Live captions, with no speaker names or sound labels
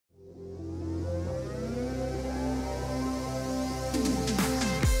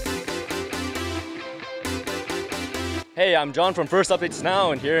Hey, I'm John from First Updates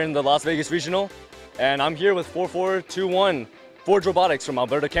Now, and here in the Las Vegas Regional, and I'm here with 4421 FORGE Robotics from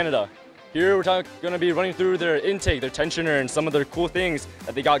Alberta, Canada. Here we're going to be running through their intake, their tensioner, and some of their cool things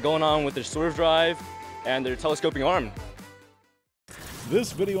that they got going on with their swerve drive and their telescoping arm.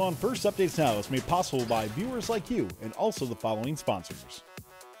 This video on First Updates Now is made possible by viewers like you and also the following sponsors.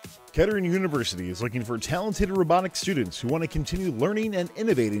 Kettering University is looking for talented robotics students who want to continue learning and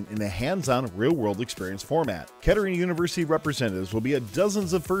innovating in a hands-on, real-world experience format. Kettering University representatives will be at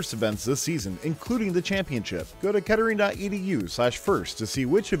dozens of FIRST events this season, including the championship. Go to kettering.edu/first to see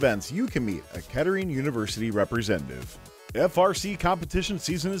which events you can meet a Kettering University representative. FRC competition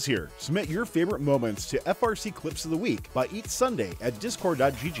season is here. Submit your favorite moments to FRC Clips of the Week by each Sunday at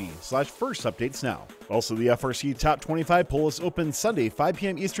discord.gg/firstupdatesnow. Also, the FRC Top 25 poll is open Sunday 5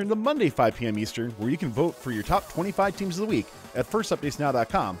 p.m. Eastern to Monday 5 p.m. Eastern, where you can vote for your top 25 teams of the week at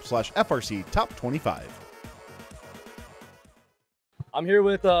firstupdatesnow.com/FRC Top 25. I'm here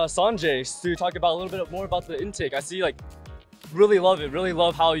with Sanjay to talk about a little bit more about the intake. I see, really love it. Really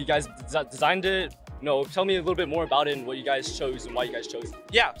love how you guys designed it. Tell me a little bit more about it and what you guys chose and why you guys chose it.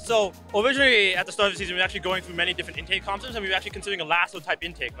 Yeah, so originally at the start of the season, we were actually going through many different intake concepts, and we were actually considering a lasso type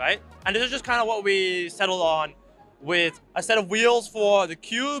intake, right? And this is just kind of what we settled on, with a set of wheels for the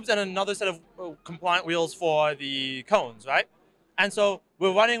cubes and another set of compliant wheels for the cones, right? And so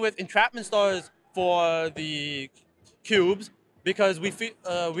we're running with entrapment stars for the cubes because we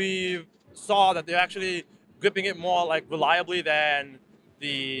saw that they're actually gripping it more reliably than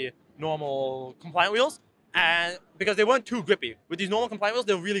the normal compliant wheels, and because they weren't too grippy. With these normal compliant wheels,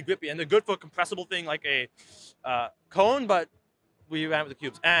 they're really grippy, and they're good for a compressible thing like a cone, but we ran with the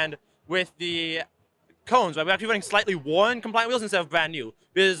cubes. And with the cones, right, we're actually running slightly worn compliant wheels instead of brand new,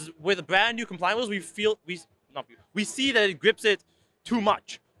 because with the brand new compliant wheels, we see that it grips it too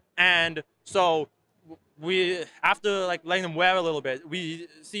much, and so after letting them wear a little bit, we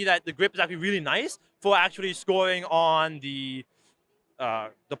see that the grip is actually really nice for actually scoring on the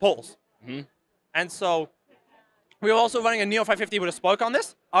poles. Mm-hmm. And so we're also running a Neo 550 with a spark on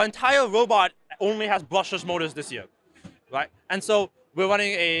this. Our entire robot only has brushless motors this year, right? And so we're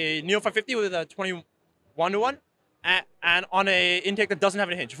running a Neo 550 with a 21-to-1 and on a intake that doesn't have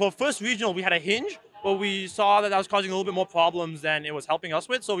a hinge. For first regional, we had a hinge, but we saw that was causing a little bit more problems than it was helping us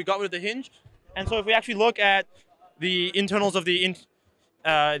with, so we got rid of the hinge. And so if we actually look at the internals of the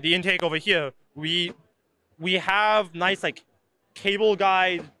intake over here, we have nice cable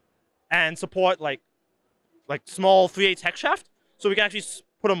guide and support like small 3/8 hex shaft, so we can actually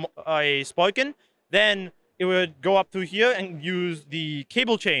put a spark in. Then it would go up through here and use the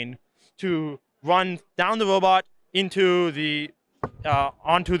cable chain to run down the robot into the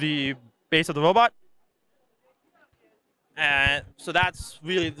onto the base of the robot. And so that's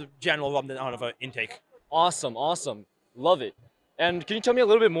really the general rundown of our intake. Awesome, awesome, love it. And can you tell me a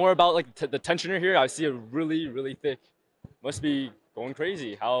little bit more about the tensioner here? I see it really thick. Must be going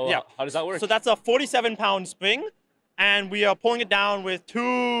crazy. How does that work? So that's a 47-pound spring, and we are pulling it down with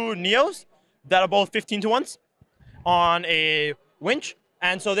two Neos that are both 15-to-1s on a winch.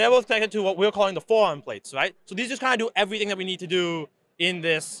 And so they're both connected to what we're calling the forearm plates, right? So these just kind of do everything that we need to do in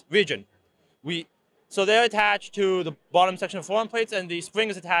this region. So they're attached to the bottom section of forearm plates, and the spring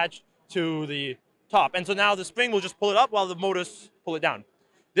is attached to the top. And so now the spring will just pull it up while the motors pull it down.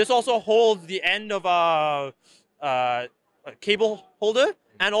 This also holds the end of a cable holder,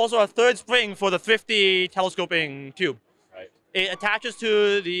 and also a third spring for the Thrifty telescoping tube. Right. It attaches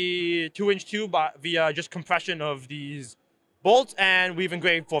to the 2-inch tube via just compression of these bolts, and we've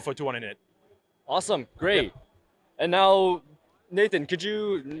engraved 442 in it. Awesome, great. Yep. And now, Nathan,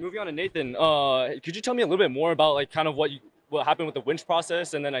 moving on to Nathan, could you tell me a little bit more about kind of what happened with the winch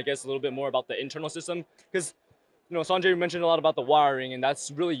process, and then I guess a little bit more about the internal system? Because Sanjay mentioned a lot about the wiring, and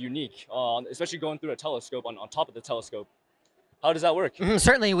that's really unique, especially going through a telescope on top of the telescope. How does that work?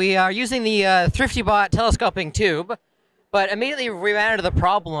 Certainly, we are using the Thrifty Bot telescoping tube, but immediately we ran into the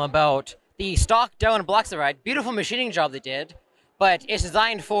problem about the stock dough and blocks ride. Beautiful machining job they did, but it's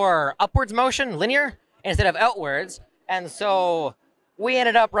designed for upwards motion, linear, instead of outwards, and so we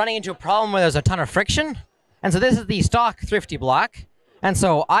ended up running into a problem where there's a ton of friction, and so this is the stock Thrifty block, and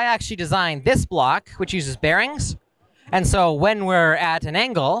so I actually designed this block, which uses bearings, and so when we're at an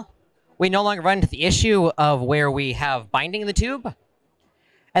angle, we no longer run into the issue of where we have binding in the tube.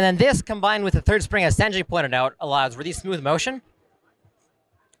 And then this, combined with the third spring, as Sanjay pointed out, allows really smooth motion.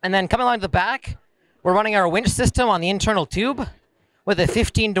 And then coming along the back, we're running our winch system on the internal tube with a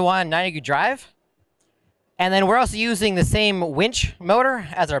 15-to-1 9-degree drive. And then we're also using the same winch motor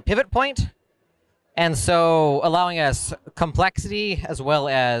as our pivot point. And so allowing us complexity as well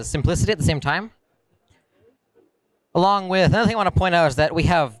as simplicity at the same time. Along with, another thing I want to point out is that we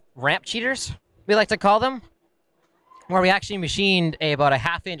have ramp cheaters, we like to call them, where we actually machined about a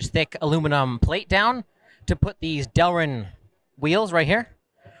half-inch thick aluminum plate down to put these Delrin wheels right here,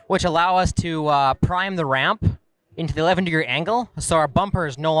 which allow us to prime the ramp into the 11-degree angle, so our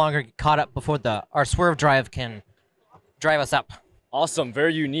bumpers no longer get caught up before our swerve drive can drive us up. Awesome,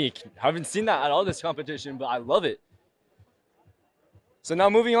 very unique. Haven't seen that at all this competition, but I love it. So now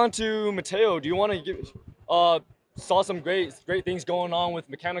moving on to Mateo, do you want to give, saw some great things going on with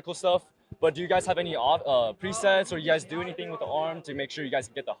mechanical stuff, but do you guys have any presets, or you guys do anything with the arm to make sure you guys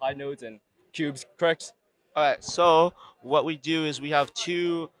can get the high nodes and cubes correct? All right, so what we do is we have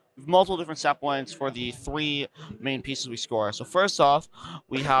multiple different set points for the 3 main pieces we score. So first off,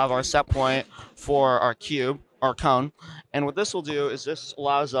 we have our set point for our cube, our cone, and what this will do is this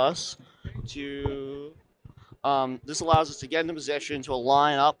allows us to get into position to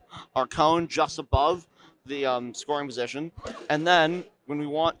line up our cone just above the scoring position, and then when we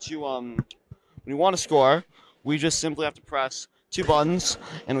want to score, we just simply have to press 2 buttons,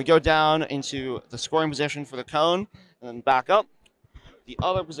 and we go down into the scoring position for the cone, and then back up. The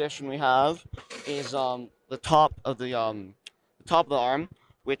other position we have is the top of the arm,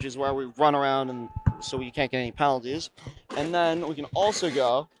 which is where we run around, and so we can't get any penalties. And then we can also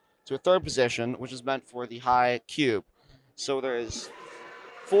go to a third position, which is meant for the high cube. So there's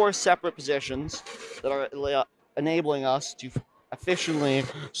 4 separate positions that are enabling us to efficiently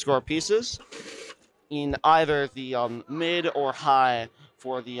score pieces in either the mid or high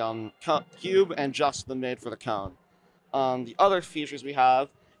for the cube, and just the mid for the cone. The other features we have,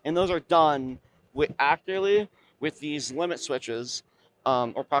 and those are done accurately with these limit switches,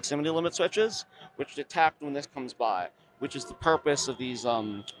 or proximity limit switches, which detect when this comes by, which is the purpose of these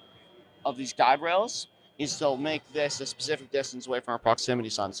guide rails, is to make this a specific distance away from our proximity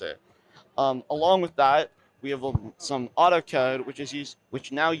sensor. Along with that, we have some auto code,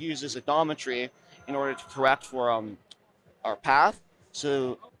 which now uses odometry in order to correct for our path.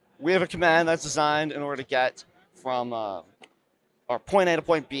 So we have a command that's designed in order to get from our point A to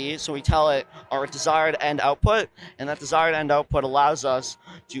point B, so we tell it our desired end output, and that desired end output allows us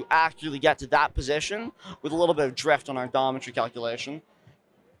to accurately get to that position with a little bit of drift on our odometry calculation,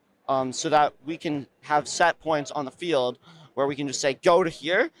 so that we can have set points on the field where we can just say go to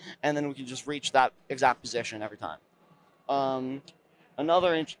here, and then we can just reach that exact position every time.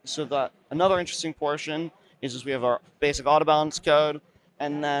 Another interesting portion is we have our basic auto balance code,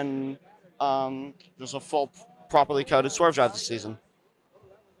 and then there's a full properly coded swerve drive this season.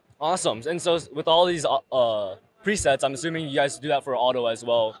 Awesome. And so with all these presets, I'm assuming you guys do that for auto as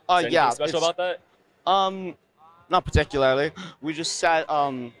well. Is there Yeah. anything special about that? Not particularly. We just set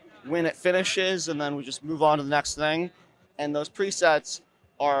when it finishes, and then we just move on to the next thing. And those presets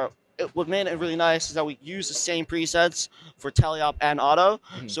what made it really nice is that we use the same presets for teleop and auto,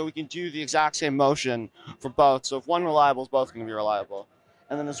 so we can do the exact same motion for both. So if one reliable, both going to be reliable.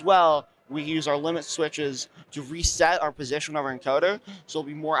 And then as well, we use our limit switches to reset our position of our encoder, so it'll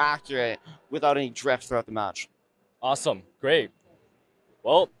be more accurate without any drift throughout the match. Awesome. Great.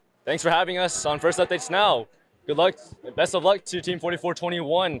 Well, thanks for having us on First Updates Now. Good luck. Best of luck to Team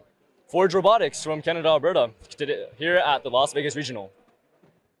 4421, FORGE Robotics from Canada, Alberta, here at the Las Vegas Regional.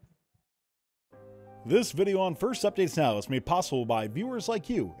 This video on First Updates Now is made possible by viewers like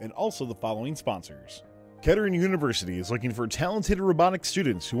you and also the following sponsors. Kettering University is looking for talented robotics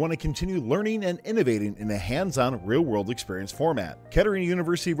students who want to continue learning and innovating in a hands-on, real-world experience format. Kettering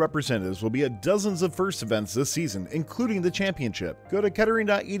University representatives will be at dozens of FIRST events this season, including the championship. Go to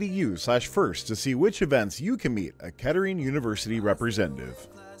kettering.edu/first to see which events you can meet a Kettering University representative.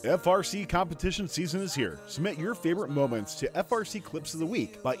 FRC competition season is here. Submit your favorite moments to FRC Clips of the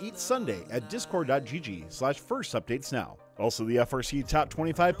Week by each Sunday at discord.gg/firstupdatesnow. Also, the FRC Top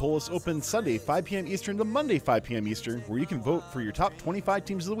 25 poll is open Sunday 5 p.m. Eastern to Monday 5 p.m. Eastern, where you can vote for your top 25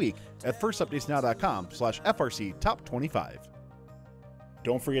 teams of the week at firstupdatesnow.com/FRC Top 25.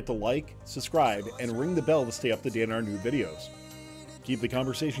 Don't forget to like, subscribe, and ring the bell to stay up to date on our new videos. Keep the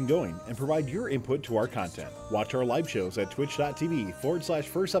conversation going and provide your input to our content. Watch our live shows at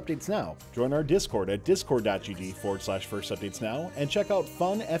twitch.tv/firstupdatesnow. Join our Discord at discord.gg/firstupdatesnow, and check out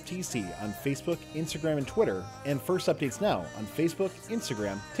Fun FTC on Facebook, Instagram, and Twitter, and First Updates Now on Facebook,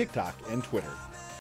 Instagram, TikTok, and Twitter.